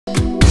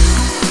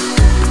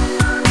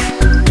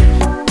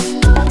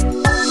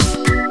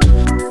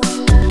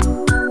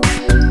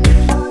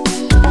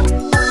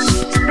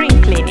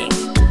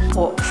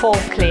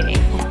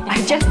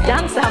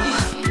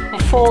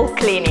fall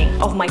cleaning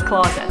of my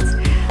closets.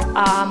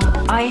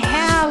 I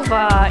have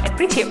a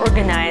pretty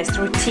organized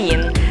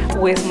routine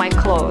with my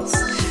clothes.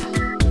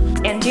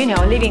 And you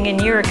know, living in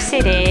New York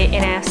City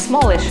in a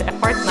smallish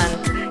apartment,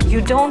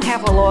 you don't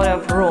have a lot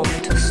of room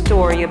to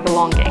store your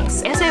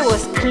belongings. As I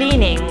was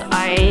cleaning,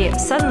 I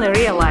suddenly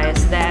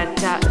realized that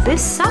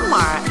this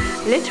summer,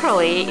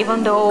 literally,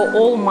 even though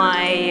all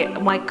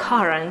my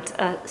current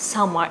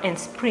summer and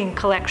spring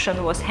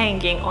collection was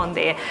hanging on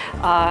the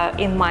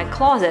in my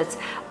closets,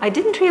 I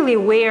didn't really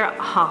wear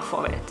half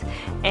of it.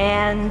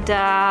 And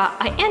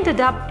I ended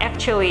up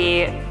actually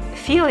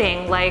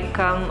feeling like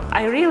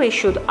I really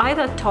should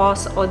either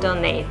toss or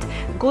donate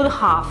good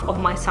half of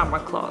my summer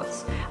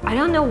clothes. I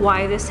don't know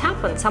why this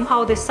happened.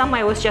 Somehow this summer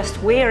I was just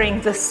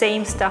wearing the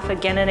same stuff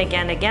again and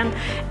again and again.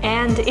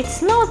 And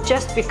it's not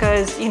just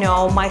because, you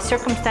know, my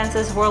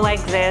circumstances were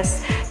like this.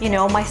 You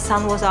know, my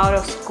son was out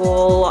of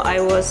school, I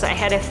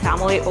had a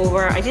family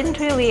over. I didn't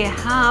really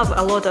have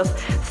a lot of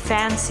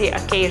fancy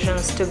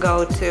occasions to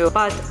go to,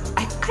 but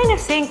I kind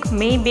of think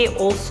maybe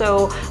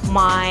also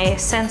my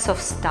sense of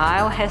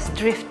style has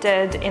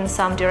drifted in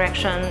some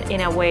direction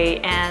in a way,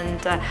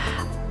 and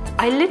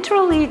I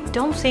literally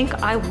don't think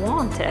I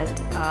wanted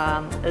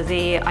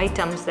the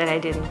items that I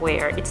didn't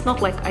wear. It's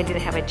not like I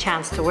didn't have a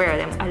chance to wear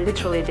them, I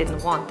literally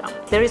didn't want them.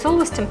 There is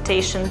always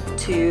temptation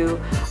to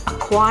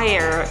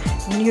acquire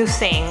new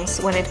things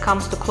when it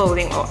comes to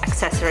clothing or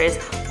accessories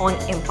on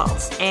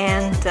impulse,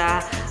 and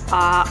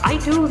I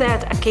do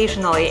that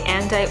occasionally,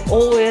 and I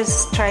always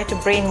try to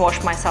brainwash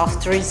myself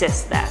to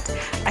resist that.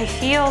 I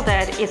feel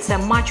that it's a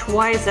much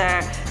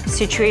wiser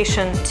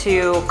situation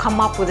to come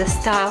up with a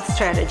style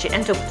strategy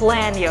and to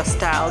plan your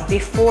style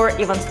before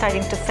even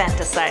starting to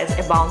fantasize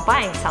about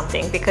buying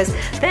something, because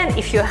then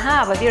if you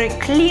have a very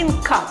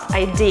clean-cut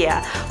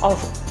idea of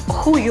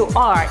who you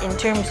are in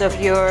terms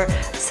of your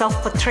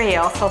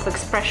self-portrayal,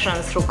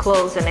 self-expression through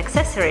clothes and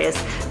accessories,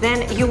 then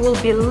you will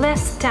be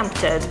less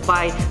tempted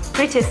by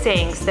pretty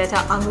things that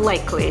are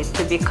unlikely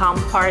to become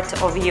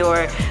part of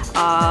your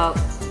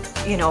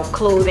you know,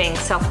 clothing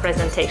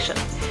self-presentation.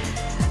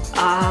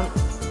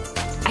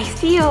 I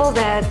feel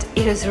that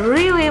it is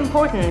really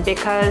important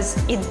because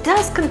it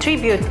does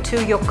contribute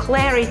to your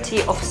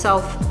clarity of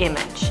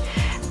self-image.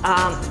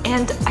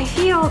 And I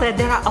feel that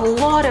there are a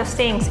lot of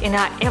things in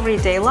our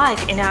everyday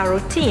life, in our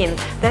routine,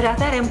 that are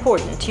that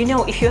important. You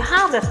know, if you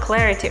have that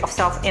clarity of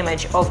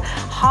self-image, of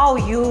how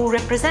you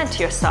represent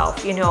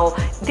yourself, you know,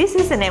 this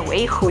is in a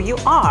way who you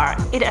are.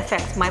 It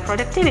affects my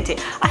productivity.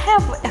 I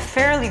have a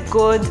fairly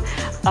good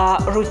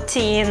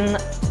routine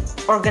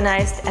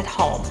organized at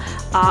home.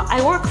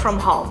 I work from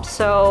home,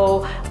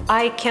 so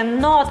I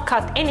cannot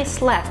cut any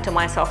slack to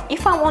myself.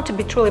 If I want to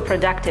be truly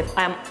productive,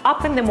 I'm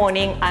up in the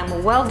morning,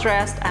 I'm well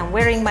dressed, I'm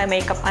wearing my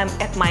makeup, I'm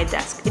at my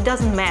desk. It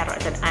doesn't matter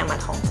that I'm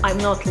at home. I'm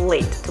not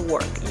late to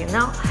work, you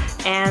know?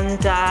 And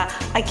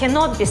I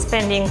cannot be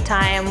spending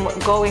time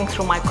going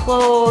through my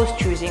clothes,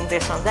 choosing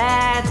this or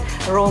that,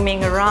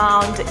 roaming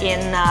around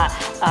in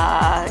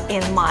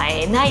my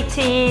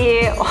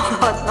nightie or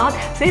whatnot.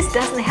 This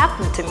doesn't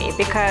happen to me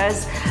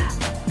because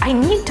I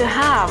need to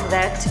have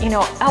that, you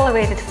know,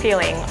 elevated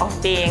feeling of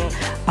being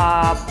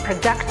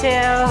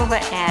productive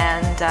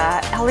and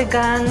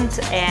elegant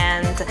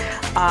and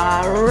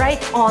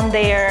right on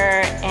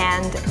there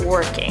and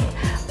working.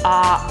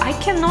 I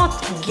cannot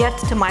get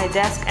to my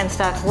desk and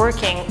start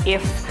working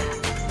if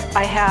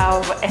I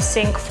have a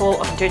sink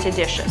full of dirty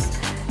dishes.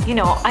 You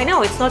know, I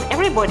know it's not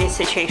everybody's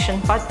situation,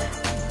 but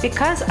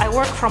because I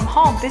work from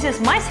home, this is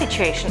my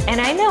situation,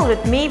 and I know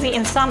that maybe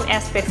in some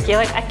aspects, yeah,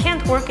 like I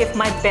can't work if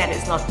my bed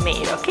is not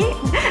made, okay?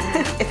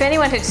 If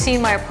anyone had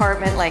seen my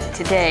apartment like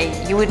today,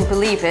 you wouldn't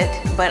believe it,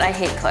 but I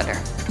hate clutter.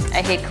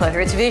 I hate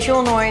clutter. It's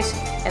visual noise,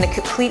 and it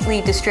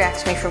completely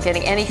distracts me from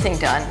getting anything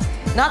done.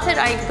 Not that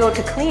I go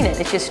to clean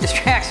it, it just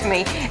distracts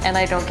me, and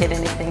I don't get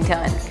anything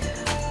done.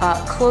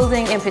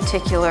 Clothing in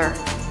particular,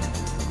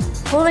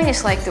 clothing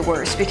is like the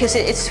worst because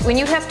it's when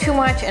you have too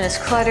much and it's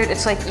cluttered,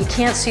 it's like you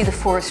can't see the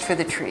forest for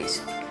the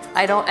trees.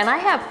 I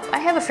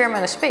have a fair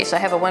amount of space. I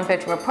have a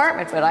one-bedroom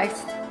apartment, but I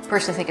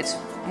personally think it's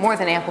more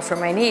than ample for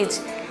my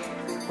needs.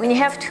 When you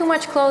have too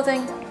much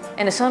clothing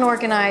and it's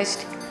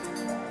unorganized,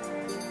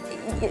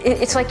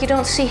 it's like you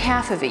don't see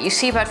half of it. You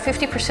see about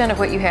 50% of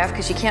what you have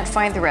because you can't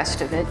find the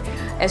rest of it.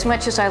 As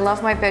much as I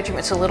love my bedroom,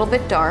 it's a little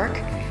bit dark,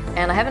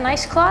 and I have a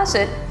nice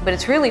closet, but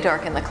it's really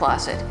dark in the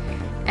closet.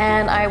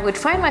 And I would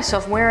find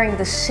myself wearing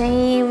the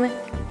same,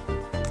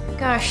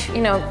 gosh,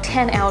 you know,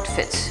 10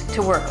 outfits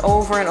to work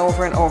over and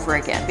over and over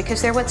again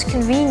because they're what's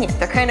convenient.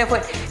 They're kind of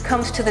what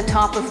comes to the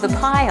top of the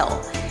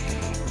pile.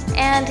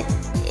 And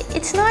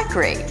it's not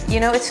great,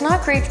 you know, it's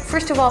not great.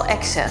 First of all,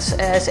 excess,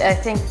 as I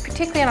think,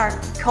 particularly in our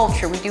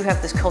culture, we do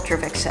have this culture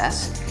of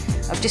excess,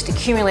 of just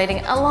accumulating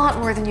a lot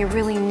more than you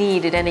really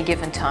need at any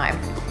given time.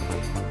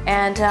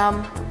 And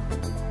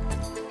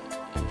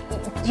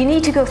you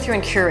need to go through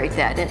and curate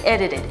that and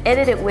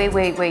edit it way,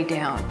 way, way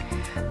down.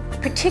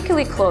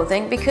 Particularly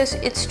clothing, because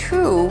it's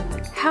true,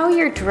 how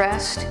you're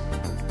dressed,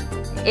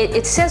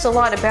 it says a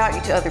lot about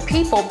you to other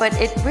people, but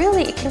it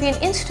can be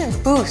an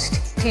instant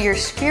boost to your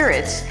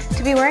spirits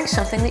to be wearing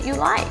something that you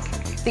like,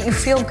 that you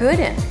feel good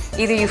in.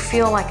 Either you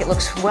feel like it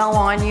looks well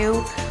on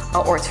you,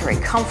 or it's very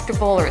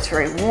comfortable, or it's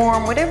very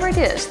warm, whatever it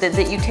is,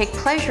 that you take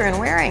pleasure in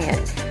wearing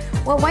it.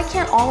 Well, why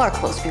can't all our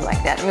clothes be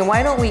like that? I mean,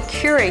 why don't we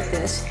curate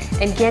this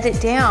and get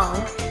it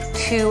down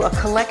to a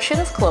collection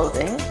of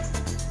clothing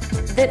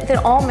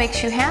that all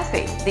makes you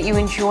happy, that you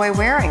enjoy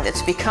wearing,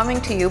 that's becoming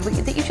to you, but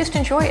that you just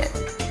enjoy it.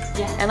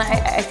 Yeah. And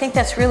I think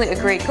that's really a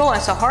great goal.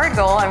 It's a hard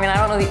goal. I mean, I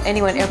don't know that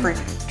anyone ever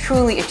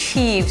truly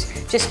achieves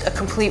just a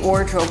complete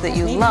wardrobe that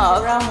you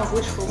love.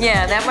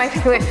 Yeah, that might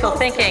be wishful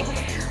thinking.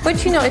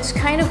 But you know, it's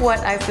kind of what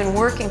I've been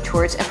working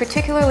towards, and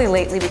particularly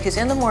lately, because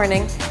in the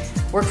morning,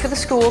 work for the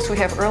schools, we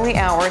have early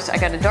hours. I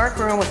got a dark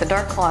room with a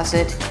dark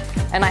closet,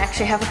 and I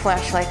actually have a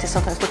flashlight to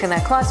sometimes look in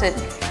that closet.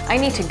 I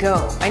need to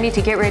go. I need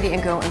to get ready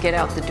and go and get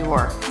out the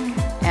door.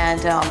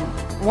 And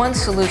one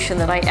solution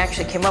that I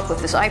actually came up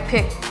with is I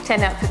pick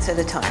 10 outfits at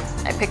a time.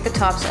 I pick the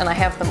tops and I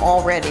have them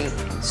all ready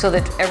so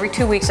that every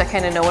 2 weeks I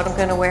kind of know what I'm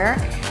going to wear.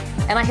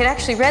 And I had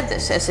actually read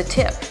this as a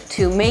tip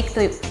to make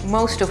the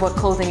most of what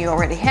clothing you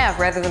already have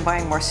rather than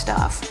buying more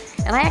stuff.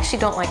 And I actually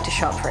don't like to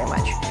shop very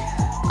much.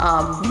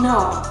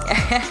 No.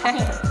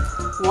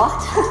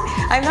 What?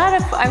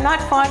 I'm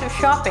not fond of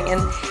shopping,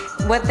 and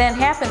what then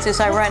happens is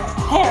I run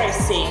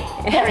heresy.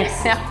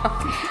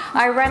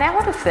 I run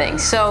out of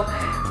things. So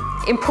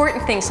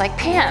important things like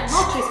pants.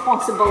 I'm not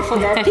responsible for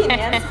the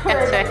opinions.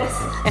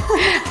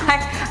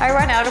 I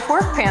run out of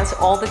work pants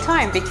all the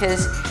time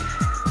because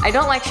I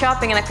don't like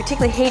shopping, and I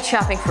particularly hate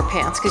shopping for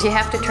pants because you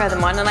have to try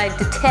them on, and I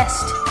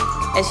detest,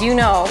 as you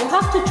know. You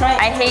have to try.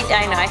 I hate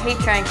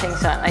trying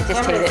things on. I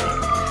just hate it.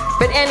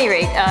 But at any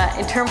rate,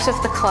 in terms of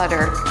the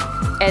clutter,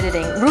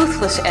 editing,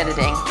 ruthless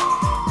editing,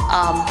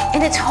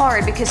 and it's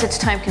hard because it's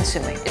time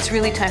consuming. It's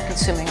really time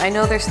consuming. I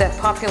know there's that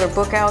popular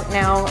book out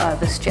now,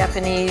 this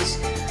Japanese,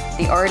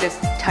 The Art of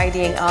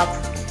Tidying Up.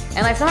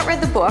 And I've not read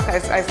the book.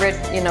 I've read,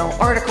 you know,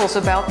 articles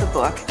about the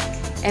book.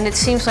 And it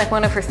seems like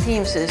one of her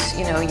themes is,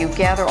 you know, you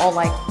gather all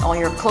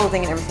your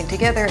clothing and everything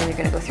together and you're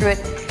going to go through it.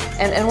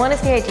 And one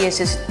of the ideas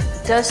is,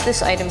 does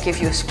this item give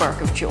you a spark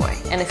of joy?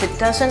 And if it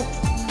doesn't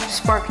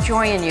spark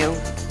joy in you,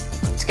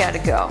 it's got to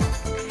go.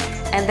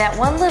 And that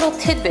one little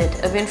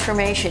tidbit of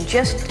information,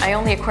 I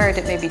only acquired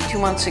it maybe 2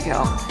 months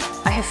ago.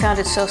 I have found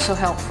it so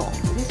helpful.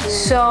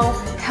 So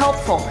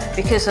helpful,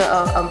 because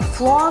a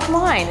flaw of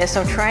mine as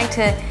I'm trying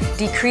to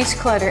decrease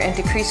clutter and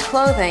decrease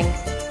clothing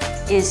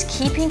is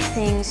keeping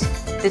things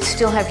that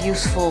still have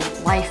useful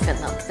life in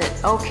them.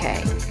 That,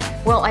 okay,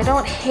 well, I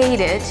don't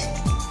hate it.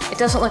 It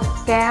doesn't look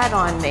bad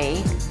on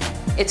me.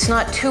 It's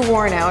not too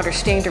worn out or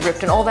stained or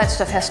ripped, and all that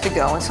stuff has to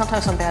go. And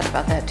sometimes I'm bad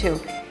about that too.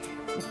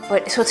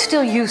 But so it's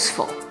still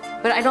useful.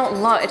 But I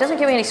don't love, it doesn't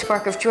give me any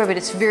spark of joy, but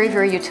it's very,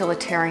 very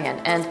utilitarian.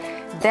 And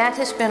that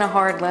has been a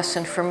hard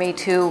lesson for me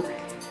to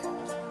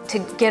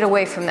get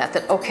away from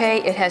that,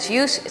 okay, it has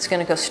use, it's going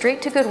to go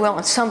straight to Goodwill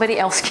and somebody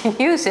else can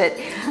use it.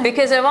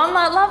 Because if I'm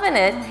not loving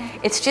it,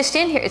 it's just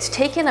in here, it's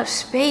taking up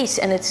space,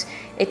 and it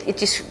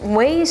just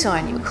weighs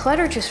on you.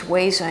 Clutter just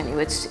weighs on you.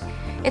 It's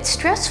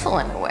stressful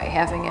in a way,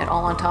 having it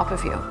all on top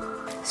of you.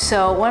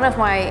 So one of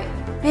my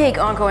big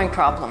ongoing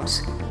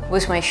problems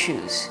was my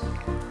shoes.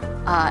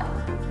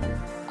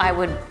 I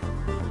would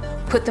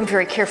put them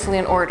very carefully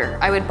in order.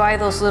 I would buy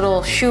those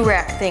little shoe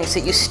rack things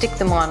that you stick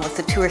them on with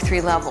the 2 or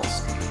 3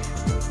 levels.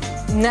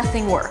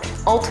 Nothing worked.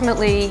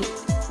 Ultimately,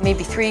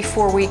 maybe 3,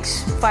 4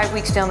 weeks, 5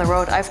 weeks down the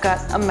road, I've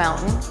got a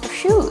mountain of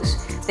shoes.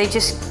 They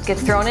just get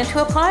thrown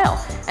into a pile,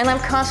 and I'm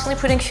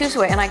constantly putting shoes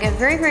away, and I get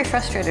very, very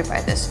frustrated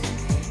by this.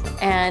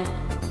 And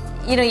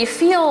you know, you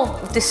feel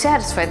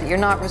dissatisfied that you're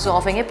not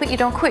resolving it, but you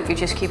don't quit, you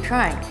just keep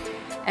trying.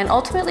 And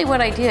ultimately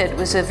what I did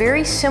was a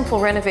very simple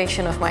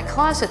renovation of my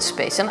closet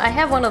space. And I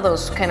have one of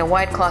those kind of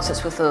wide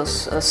closets with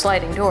those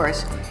sliding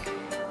doors.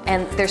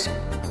 And there's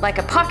like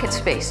a pocket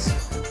space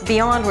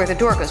beyond where the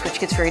door goes, which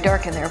gets very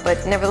dark in there,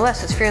 but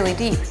nevertheless it's fairly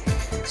deep.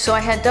 So I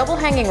had double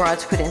hanging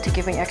rods put in to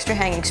give me extra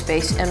hanging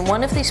space, and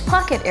one of these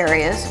pocket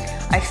areas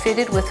I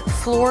fitted with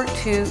floor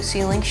to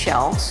ceiling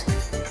shelves,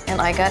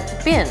 and I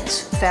got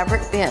bins,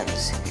 fabric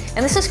bins.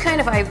 And this is kind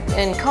of, I,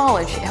 in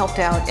college, helped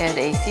out at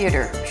a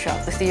theater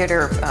shop, the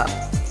theater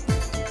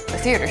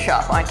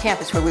shop on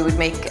campus where we would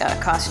make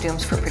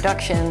costumes for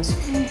productions.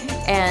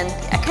 And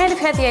I kind of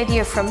had the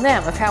idea from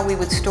them of how we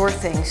would store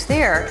things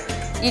there.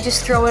 You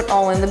just throw it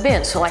all in the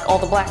bin. So like all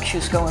the black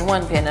shoes go in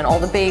one bin and all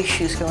the beige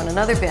shoes go in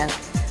another bin.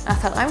 I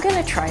thought, I'm going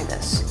to try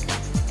this.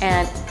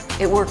 And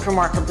it worked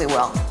remarkably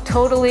well.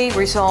 Totally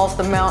resolved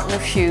the mountain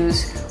of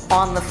shoes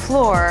on the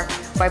floor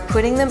by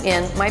putting them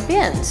in my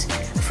bins.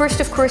 First,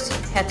 of course,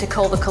 had to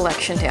cull the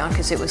collection down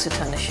because it was a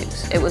ton of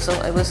shoes. It was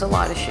a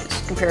lot of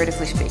shoes,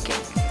 comparatively speaking.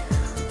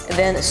 And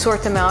then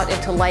sort them out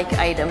into like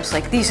items,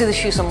 like these are the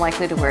shoes I'm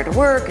likely to wear to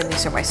work, and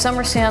these are my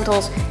summer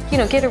sandals. You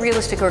know, get a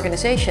realistic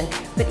organization.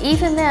 But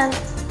even then,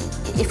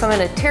 if I'm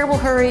in a terrible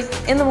hurry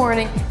in the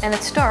morning and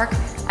it's dark,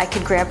 I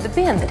could grab the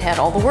bin that had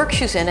all the work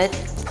shoes in it,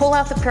 pull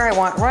out the pair I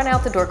want, run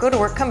out the door, go to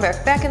work, come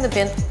back in the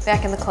bin,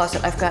 back in the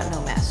closet. I've got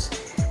no mess.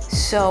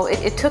 So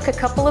it took a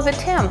couple of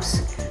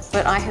attempts,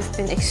 but I have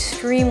been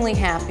extremely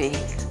happy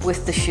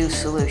with the shoe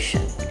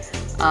solution.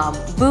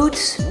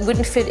 Boots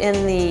wouldn't fit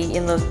in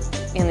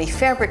the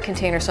fabric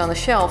containers on the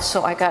shelves,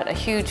 so I got a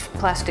huge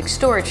plastic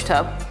storage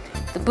tub.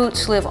 The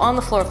boots live on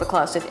the floor of the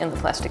closet in the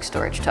plastic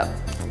storage tub.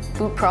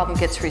 Boot problem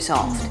gets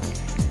resolved.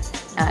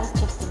 That's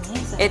just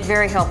amazing. It's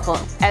very helpful.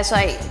 As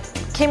I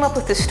came up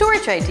with the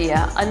storage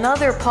idea,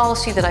 another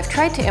policy that I've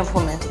tried to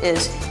implement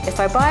is if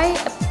I buy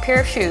a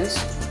pair of shoes,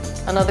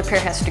 another pair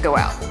has to go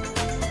out.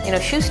 You know,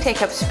 shoes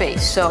take up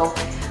space, so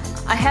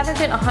I haven't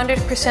been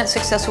 100%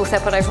 successful with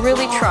that, but I've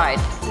really tried.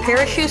 A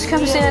pair of shoes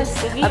comes in,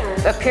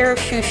 a pair of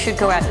shoes should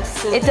go out.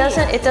 It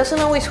doesn't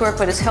always work,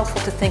 but it's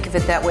helpful to think of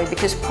it that way,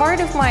 because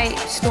part of my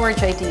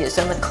storage ideas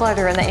and the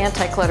clutter and the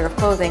anti-clutter of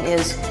clothing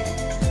is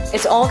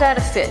it's all got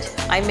to fit.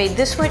 I made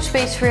this much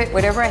space for it.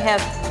 Whatever I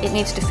have, it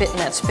needs to fit in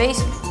that space.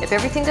 If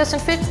everything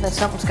doesn't fit, then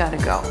something's got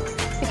to go.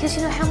 Because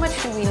you know, how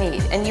much do we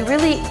need? And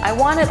I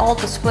want it all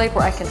displayed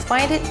where I can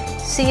find it,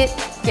 see it,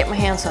 get my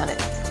hands on it.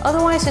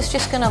 Otherwise, it's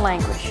just going to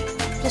languish.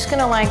 Just going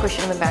to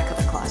languish in the back of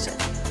the closet.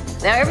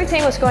 Now,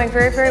 everything was going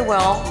very, very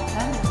well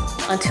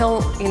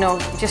until, you know,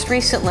 just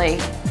recently,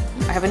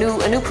 I have a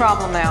new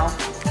problem now.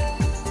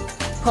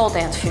 Pole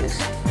dance shoes.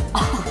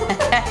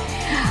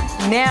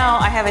 Now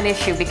I have an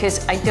issue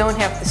because I don't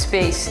have the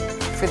space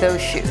for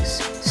those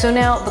shoes. So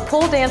now the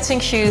pole dancing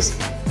shoes,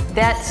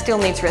 that still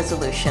needs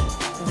resolution.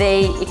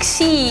 They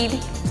exceed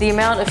the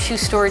amount of shoe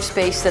storage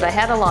space that I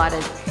had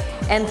allotted,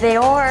 and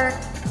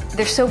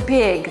they're so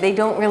big, they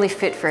don't really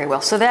fit very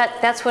well. So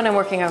that's what I'm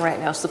working on right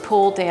now, is the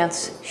pole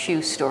dance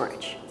shoe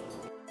storage.